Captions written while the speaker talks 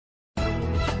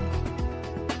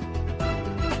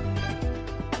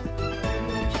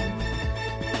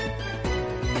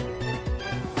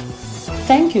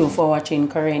Thank you for watching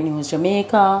Current News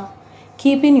Jamaica.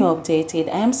 Keeping you updated,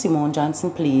 I am Simone Johnson.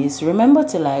 Please remember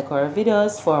to like our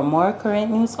videos for more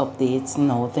current news updates.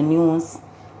 Now the news.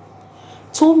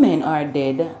 2 men are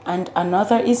dead and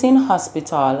another is in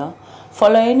hospital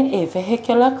following a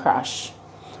vehicular crash.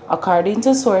 According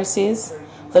to sources,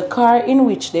 the car in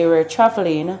which they were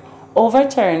traveling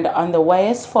overturned on the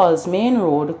YS Falls main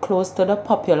road close to the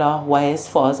popular YS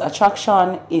Falls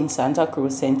attraction in Santa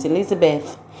Cruz, St.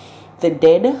 Elizabeth. The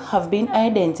dead have been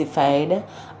identified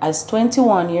as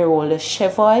 21-year-old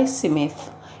Chevoy Smith,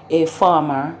 a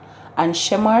farmer, and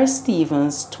Shemar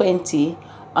Stevens, 20,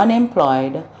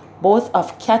 unemployed, both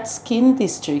of Catskill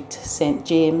District, St.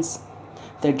 James.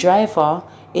 The driver,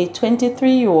 a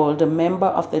 23-year-old member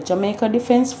of the Jamaica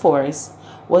Defense Force,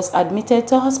 was admitted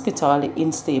to hospital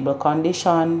in stable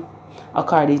condition.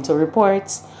 According to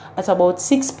reports, at about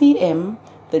 6 p.m.,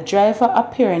 the driver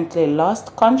apparently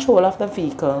lost control of the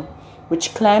vehicle,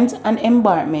 which climbed an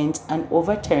embankment and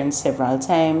overturned several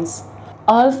times.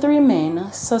 All 3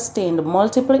 men sustained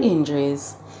multiple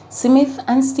injuries. Smith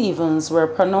and Stevens were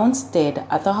pronounced dead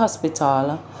at the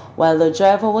hospital, while the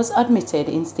driver was admitted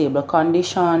in stable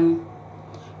condition.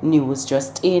 News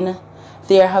just in.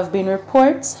 There have been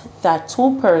reports that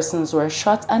 2 persons were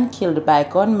shot and killed by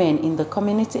gunmen in the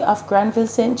community of Granville,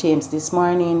 St. James this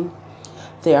morning.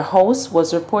 Their house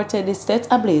was reportedly set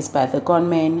ablaze by the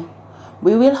gunmen.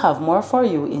 We will have more for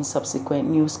you in subsequent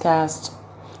newscasts.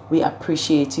 We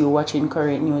appreciate you watching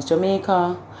Current News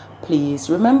Jamaica. Please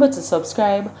remember to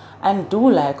subscribe and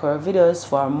do like our videos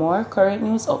for more current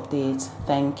news updates.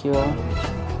 Thank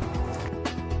you.